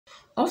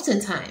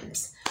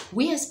Oftentimes,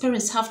 we as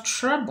parents have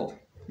trouble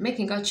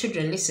making our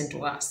children listen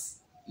to us.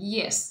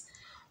 Yes,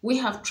 we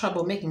have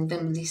trouble making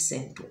them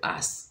listen to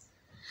us.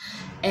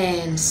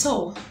 And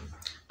so,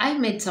 I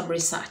made some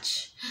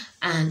research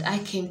and I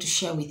came to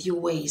share with you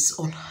ways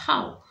on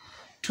how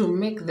to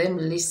make them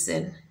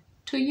listen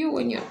to you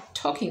when you're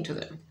talking to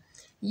them.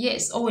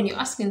 Yes, or when you're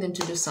asking them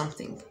to do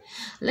something.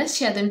 Let's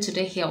share them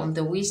today here on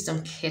the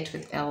Wisdom Kit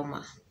with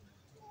Elma.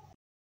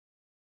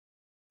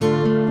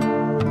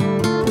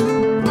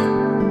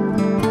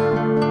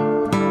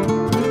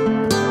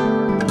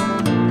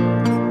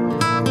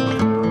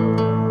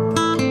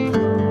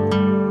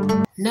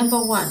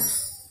 Number one,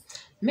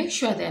 make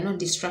sure they are not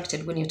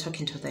distracted when you're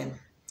talking to them.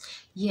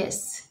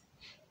 Yes,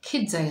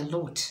 kids are a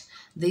lot.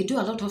 They do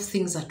a lot of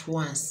things at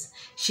once.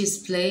 She's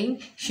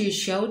playing, she's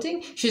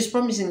shouting, she's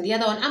promising the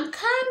other one, I'm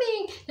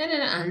coming,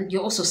 and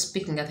you're also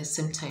speaking at the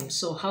same time.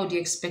 So how do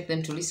you expect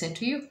them to listen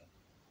to you?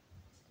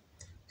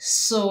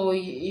 So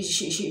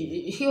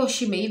he or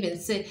she may even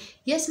say,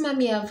 yes,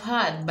 mommy, I've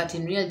heard, but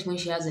in reality, when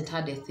she hasn't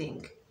heard a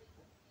thing.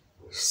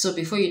 So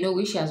before you know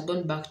it, she has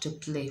gone back to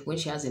play when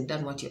she hasn't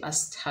done what you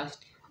asked her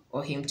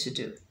or him to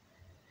do.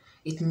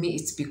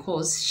 It's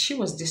because she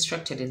was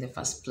distracted in the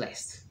first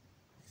place.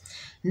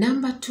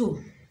 Number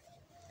two,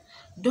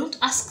 don't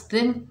ask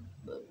them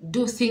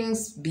do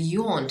things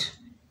beyond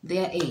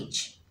their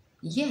age.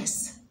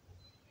 Yes,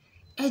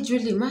 age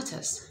really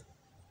matters.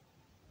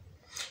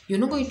 You're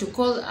not going to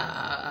call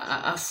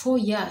a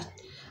 4-year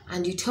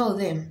and you tell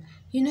them,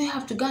 you know, you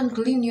have to go and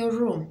clean your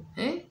room.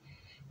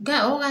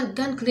 Go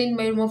and clean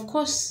my room. Of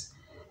course,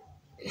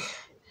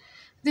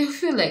 they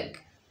feel like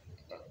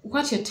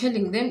what you're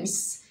telling them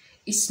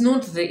is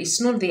not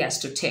theirs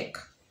to take.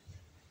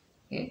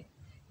 Okay?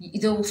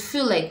 They will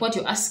feel like what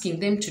you're asking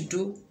them to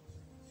do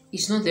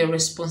is not their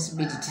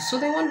responsibility, so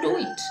they won't do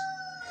it.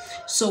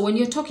 So when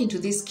you're talking to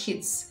these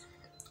kids,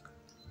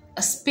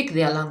 speak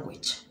their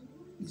language.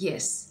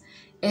 Yes,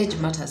 age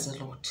matters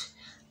a lot.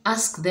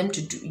 Ask them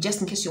to do,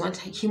 just in case you want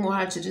him or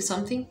her to do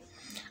something,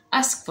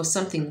 ask for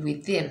something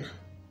within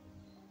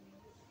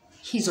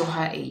his or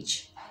her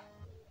age.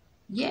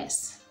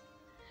 Yes,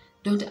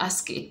 don't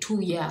ask a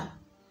 2-year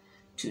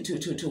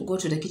to go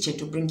to the kitchen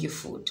to bring you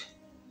food.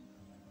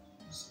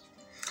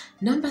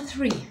 Number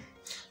three,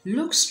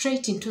 look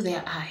straight into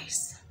their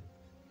eyes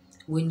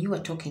when you are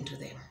talking to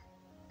them.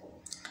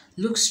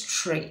 Look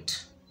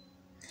straight.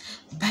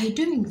 By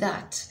doing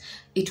that,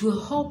 it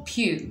will help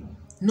you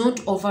not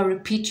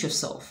over-repeat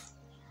yourself.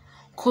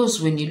 Because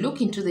when you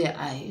look into their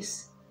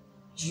eyes,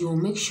 you'll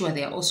make sure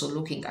they are also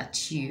looking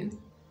at you.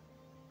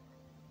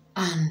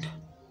 And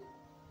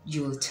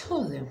you'll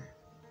tell them,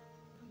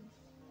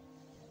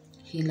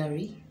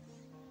 Hillary,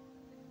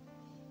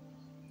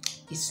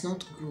 it's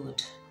not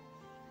good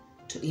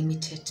to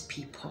imitate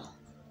people.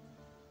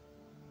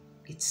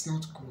 It's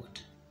not good.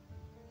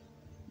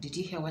 Did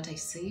you hear what I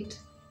said?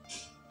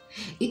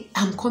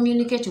 I'm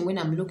communicating when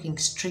I'm looking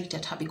straight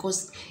at her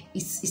because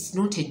it's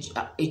not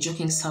a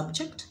joking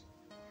subject.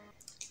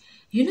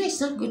 You know,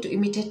 it's not good to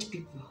imitate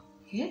people.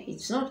 Yeah,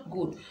 it's not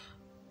good.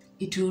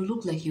 It will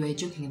look like you are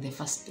joking in the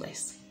first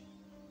place.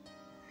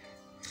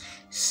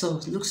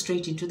 So look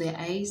straight into their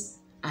eyes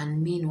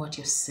and mean what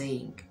you're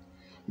saying.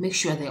 Make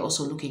sure they're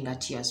also looking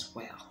at you as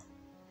well.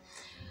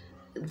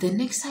 The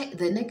next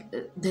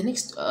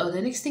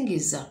thing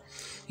is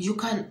you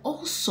can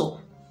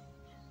also,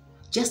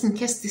 just in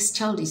case this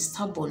child is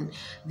stubborn,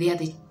 they are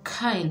the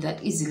kind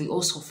that easily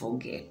also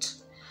forget.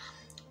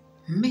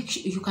 Make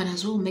sure you can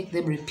as well make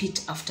them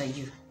repeat after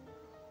you.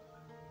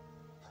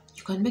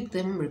 You can make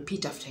them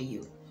repeat after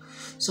you.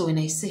 So when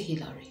I say,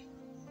 Hillary,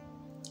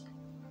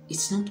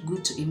 it's not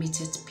good to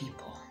imitate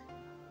people.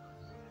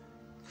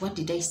 What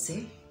did I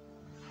say?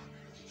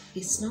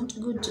 It's not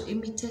good to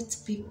imitate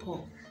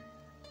people.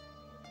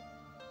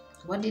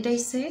 What did I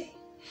say?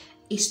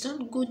 It's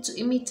not good to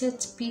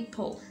imitate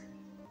people.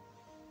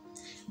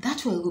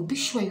 That way we'll be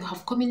sure you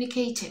have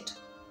communicated.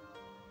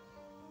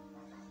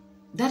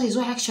 That is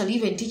why actually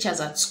even teachers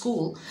at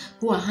school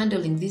who are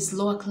handling these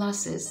lower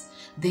classes,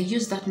 they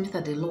use that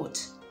method a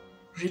lot.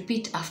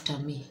 Repeat after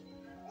me.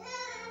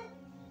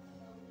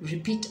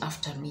 Repeat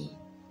after me.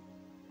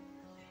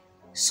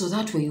 So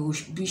that way you will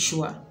be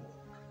sure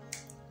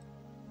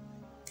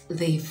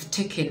they've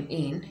taken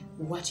in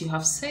what you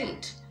have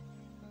said.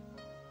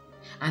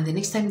 And the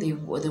next time they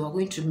were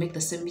going to make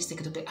the same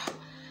mistake, they'll be,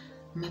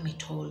 Mommy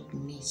told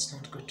me it's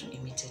not good to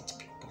imitate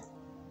people.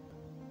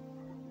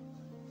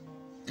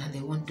 And they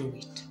won't do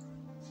it.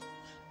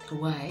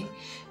 Why?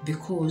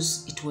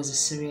 Because it was a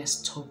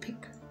serious topic.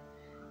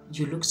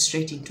 You looked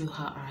straight into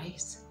her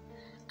eyes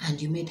and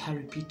you made her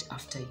repeat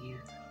after you.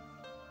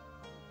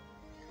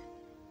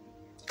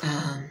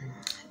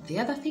 The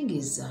other thing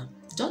is,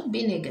 don't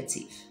be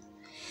negative.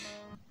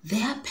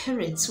 There are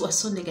parents who are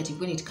so negative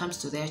when it comes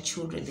to their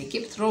children. They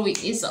keep throwing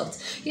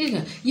insults. You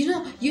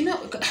know,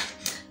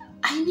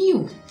 I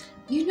knew.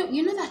 You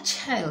know that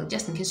child,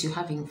 just in case you're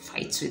having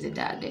fights with the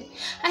dad.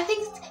 I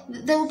think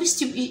they will be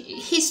stupid.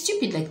 He's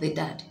stupid like the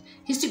dad.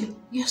 He's stupid.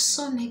 You're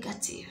so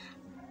negative.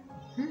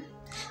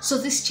 So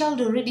this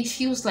child already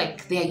feels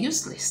like they are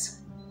useless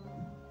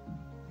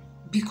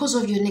because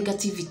of your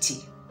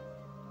negativity.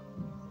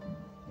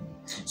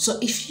 So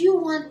if you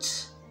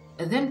want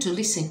them to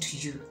listen to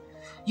you,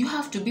 you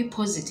have to be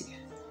positive.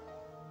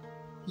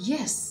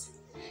 Yes,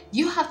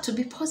 you have to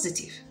be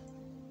positive.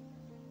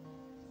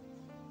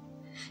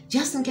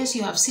 Just in case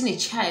you have seen a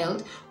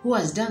child who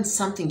has done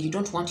something you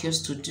don't want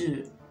yours to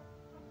do,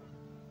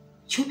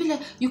 you'll be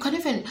like, you can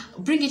even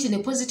bring it in a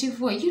positive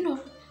way. You know,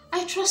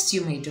 I trust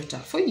you, my daughter,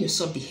 for you're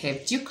so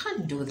behaved. You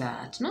can't do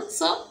that. Not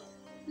so,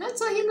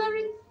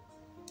 Hillary.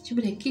 She'll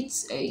be like,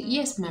 kids,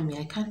 yes, mommy,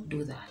 I can't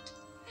do that.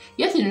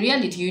 Yet in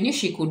reality, you knew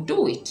she could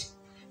do it,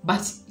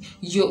 but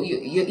you're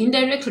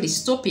indirectly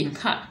stopping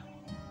her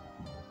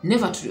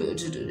never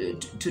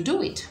to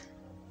do it.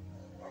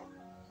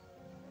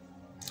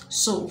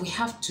 So we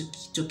have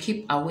to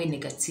keep away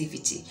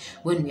negativity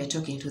when we are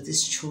talking to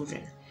these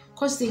children,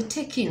 because they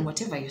take in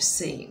whatever you're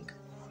saying.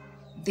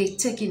 They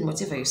take in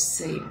whatever you're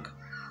saying.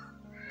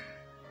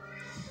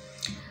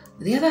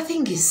 The other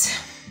thing is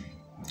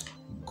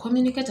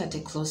communicate at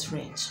a close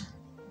range.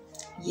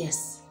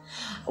 Yes.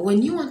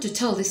 When you want to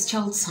tell this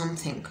child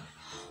something,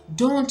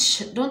 don't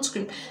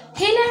scream,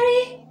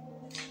 Hillary,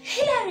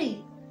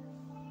 Hillary,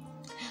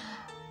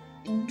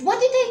 what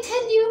did I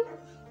tell you?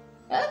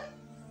 Huh?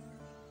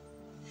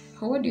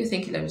 What do you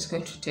think Hillary is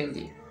going to tell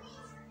you?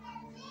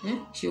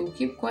 Yeah? She will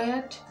keep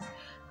quiet,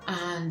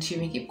 and she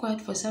may keep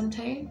quiet for some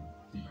time,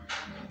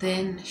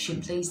 then she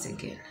plays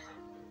again.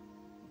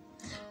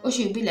 Or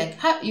she'll be like,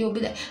 you'll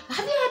be like,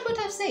 have you heard what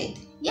I've said?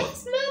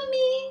 Yes,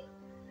 mommy.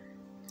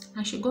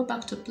 And she'll go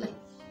back to play.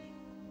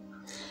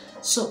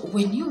 So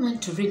when you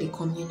want to really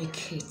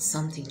communicate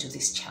something to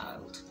this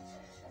child,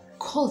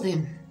 call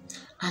them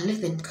and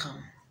let them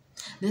come.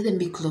 Let them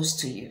be close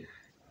to you.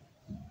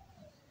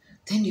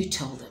 Then you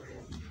tell them,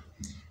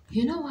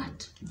 you know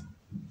what?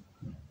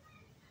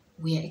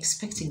 We are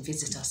expecting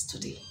visitors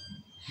today.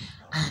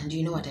 And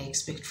you know what I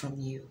expect from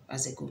you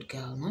as a good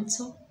girl, not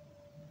so?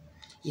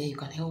 Yeah, you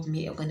can help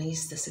me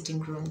organize the sitting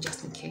room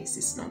just in case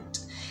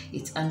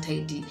it's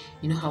untidy.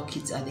 You know how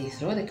kids are, they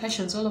throw the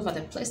cushions all over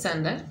the place,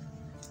 and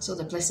so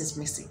the place is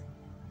messy.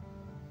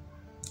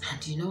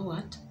 And you know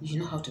what? You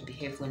know how to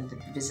behave when the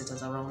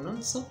visitors are around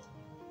also.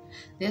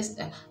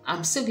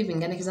 I'm still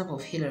giving an example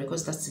of Hillary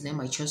because that's the name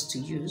I chose to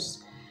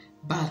use.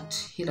 But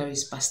Hillary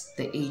is past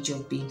the age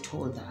of being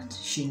told that.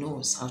 She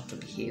knows how to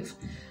behave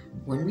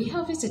when we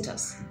have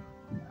visitors.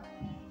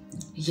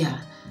 Yeah,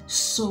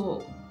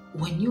 so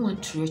when you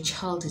want your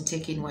child to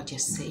take in what you're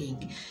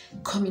saying,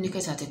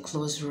 communicate at a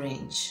close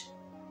range.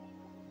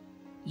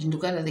 You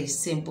know, you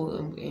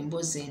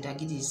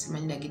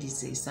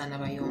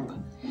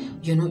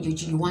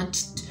want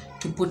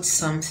to put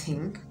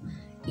something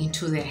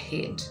into their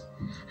head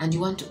and you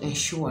want to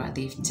ensure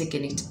they've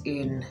taken it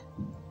in.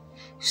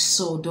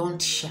 So don't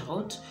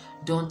shout,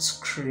 don't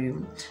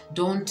scream,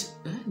 don't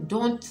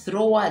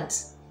throw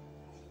words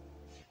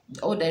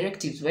or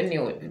directives when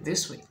you're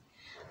this way.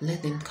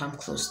 Let them come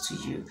close to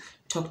you.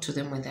 Talk to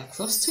them when they're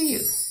close to you.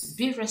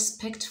 Be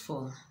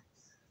respectful.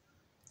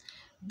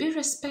 Be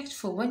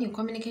respectful when you're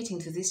communicating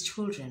to these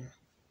children.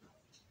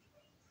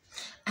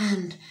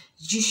 And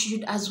you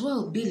should as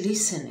well be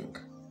listening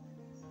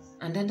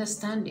and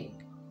understanding.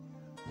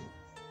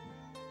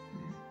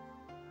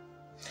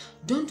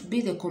 Don't be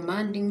the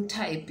commanding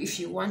type if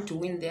you want to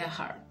win their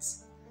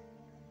hearts.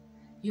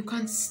 You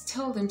can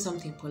tell them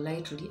something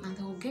politely and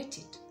they will get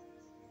it.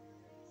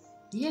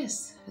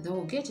 Yes, they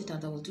will get it and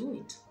they will do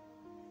it.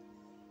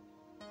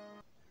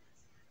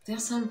 There are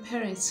some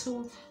parents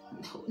who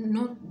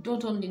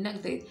don't only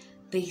nag,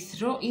 they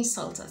throw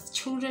insults at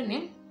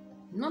children,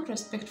 not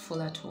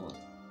respectful at all.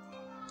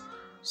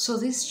 So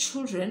these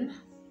children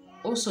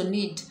also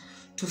need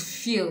to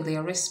feel they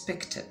are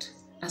respected.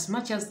 As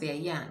much as they are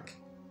young,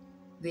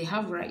 they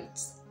have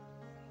rights.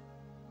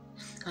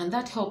 And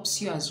that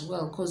helps you as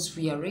well, because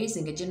we are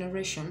raising a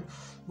generation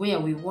where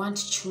we want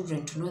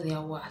children to know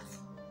their worth.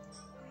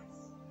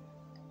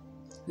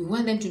 We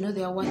want them to know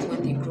their worth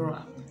when they grow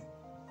up,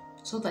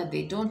 so that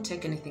they don't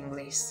take anything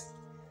less.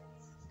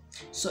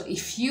 So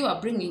if you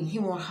are bringing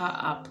him or her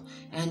up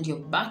and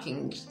you're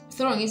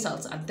throwing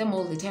insults at them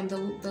all the time,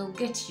 they'll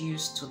get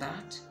used to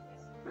that.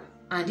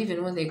 And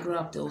even when they grow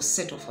up, they'll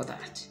settle for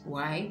that.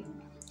 Why?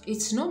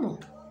 It's normal.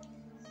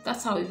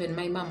 That's how even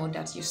my mom or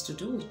dad used to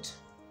do it.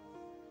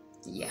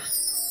 Yeah.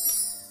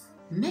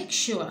 Make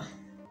sure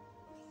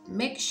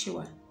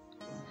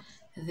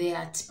they're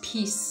at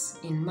peace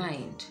in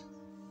mind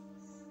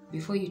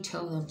before you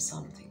tell them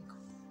something.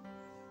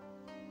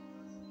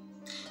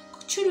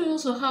 Children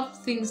also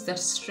have things that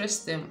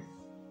stress them,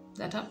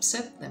 that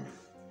upset them.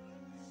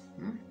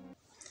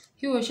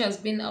 He or she has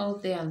been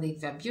out there and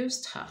they've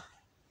abused her.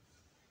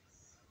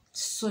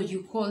 So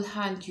you call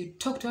her and you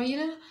talk to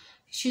her,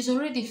 she's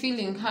already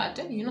feeling hurt.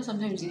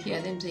 Sometimes you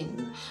hear them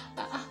saying,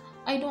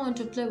 I don't want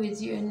to play with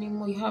you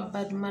anymore, you have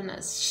bad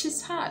manners.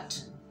 She's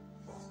hurt.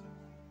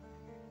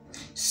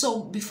 So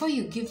before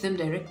you give them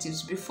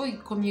directives, before you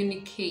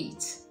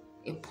communicate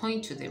a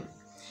point to them,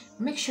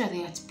 make sure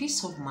they're at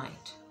peace of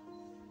mind.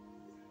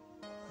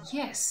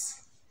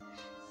 Yes.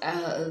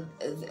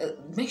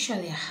 Make sure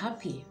they are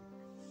happy.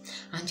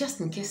 And just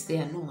in case they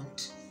are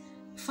not,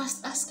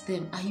 first ask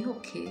them, are you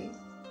okay?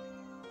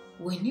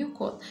 When you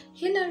call,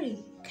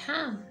 Hillary,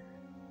 come.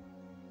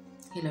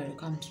 Hillary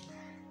comes.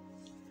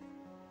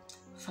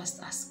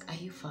 First ask, are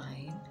you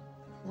fine?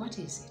 What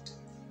is it?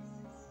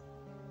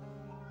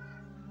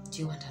 Do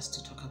you want us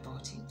to talk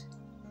about it?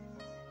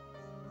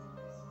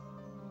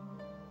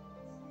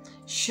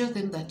 Show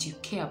them that you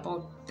care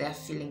about their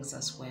feelings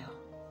as well.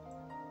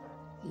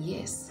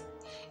 Yes,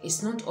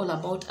 it's not all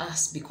about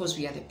us because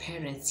we are the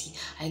parents.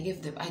 I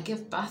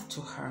gave birth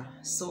to her,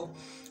 so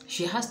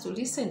she has to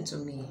listen to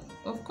me.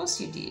 Of course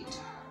you did.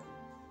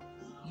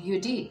 You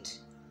did.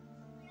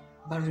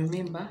 But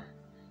remember,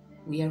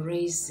 we are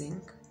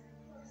raising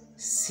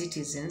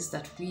citizens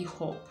that we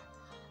hope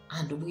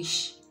and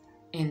wish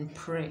and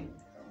pray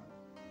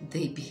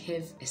they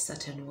behave a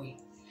certain way.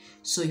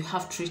 So you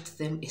have to treat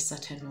them a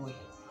certain way.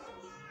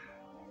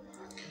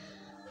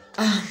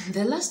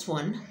 The last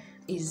one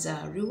is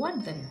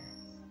reward them.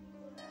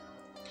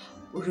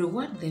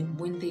 Reward them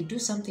when they do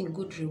something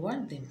good.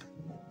 Reward them.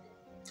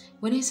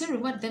 When I say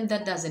reward them,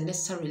 that doesn't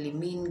necessarily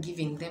mean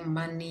giving them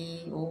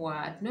money or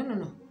what.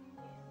 No.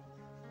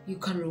 You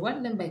can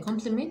reward them by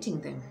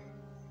complimenting them.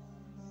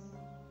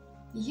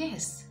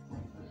 Yes.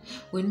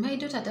 When my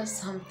daughter does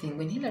something,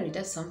 when Hillary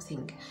does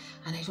something,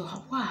 and I go,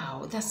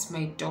 wow, that's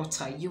my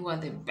daughter, you are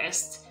the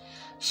best.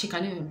 She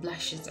can even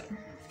blush. She's like,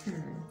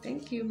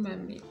 thank you,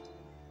 mommy.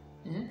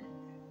 Yeah?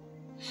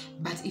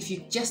 But if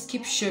you just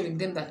keep showing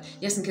them that,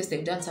 just in case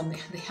they've done something,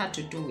 they had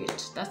to do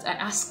it. I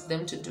asked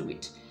them to do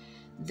it.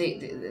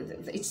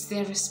 It's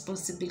their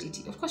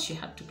responsibility. Of course, she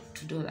had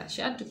to do that.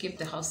 She had to keep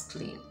the house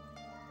clean.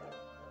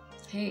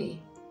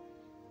 Hey,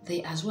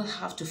 they as well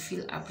have to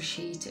feel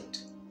appreciated.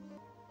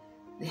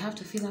 They have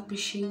to feel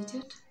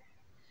appreciated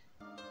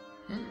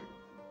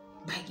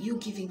by you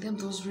giving them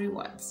those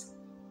rewards.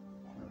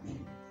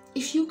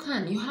 If you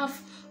can, you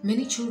have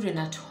many children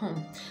at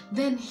home,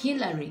 then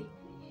Hillary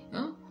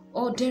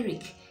or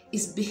Derek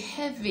is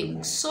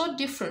behaving so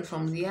different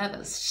from the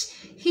others.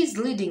 He's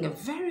leading a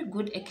very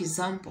good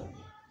example.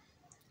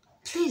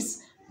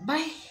 Please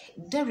buy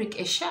Derek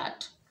a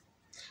shirt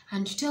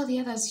and you tell the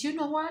others, you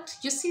know what?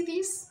 You see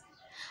this?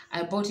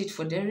 I bought it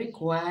for Derek.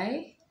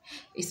 Why?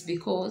 It's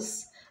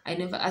because I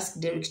never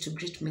asked Derek to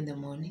greet me in the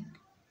morning.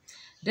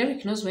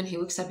 Derek knows when he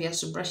wakes up, he has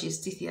to brush his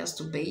teeth, he has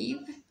to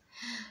bathe.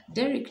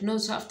 Derek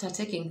knows after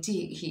taking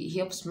tea, he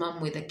helps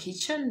mom with the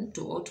kitchen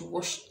to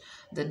wash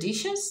the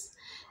dishes.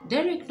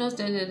 Derek knows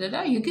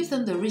you give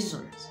them the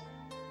reasons.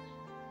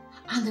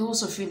 And they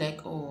also feel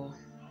like, oh,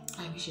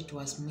 I wish it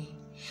was me.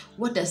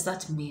 What does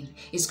that mean?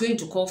 It's going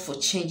to call for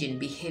change in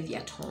behavior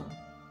at home.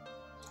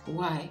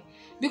 Why?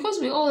 Because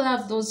we all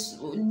have those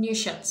new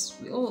shirts.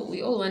 We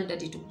all want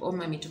daddy or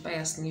mommy to buy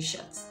us new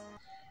shirts.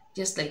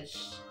 Just like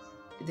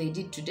they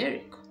did to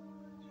Derek.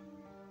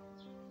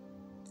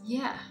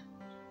 Yeah.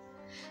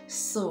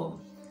 So,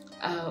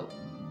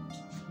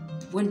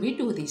 when we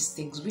do these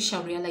things, we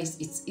shall realize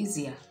it's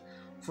easier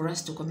for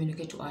us to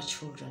communicate to our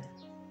children.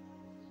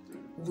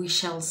 We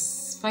shall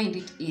find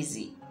it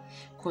easy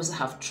because I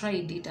have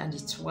tried it and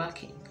it's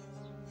working.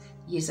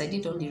 Yes, I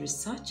did only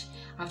research.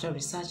 After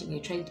researching,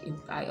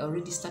 I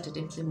already started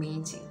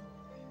implementing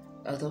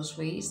those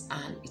ways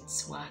and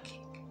it's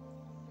working.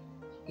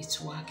 It's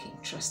working,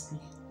 trust me.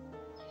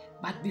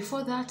 But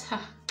before that,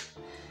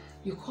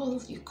 you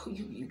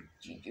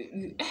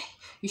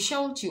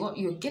shout,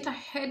 you get a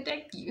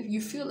headache,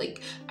 you feel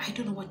like, I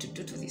don't know what to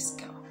do to this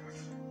girl.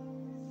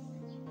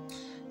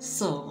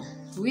 So,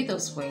 with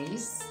those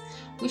ways,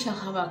 we shall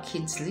have our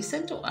kids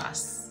listen to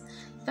us.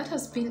 That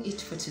has been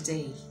it for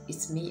today.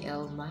 It's me,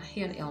 Elma,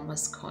 here on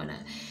Elma's Corner.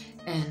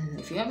 And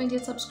if you haven't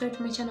yet subscribed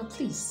to my channel,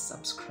 please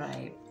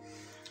subscribe.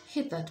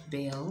 Hit that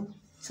bell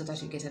so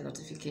that you get a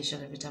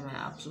notification every time I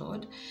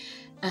upload.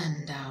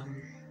 And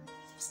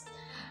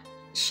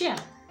share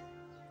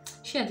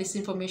this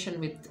information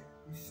with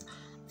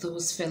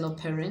those fellow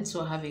parents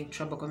who are having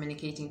trouble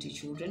communicating to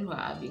children, who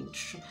are having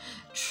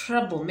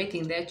trouble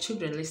making their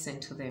children listen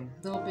to them.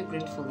 They'll be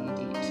grateful you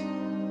did.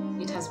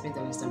 It has been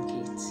the Wisdom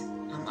Kit.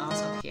 I'm out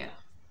of here.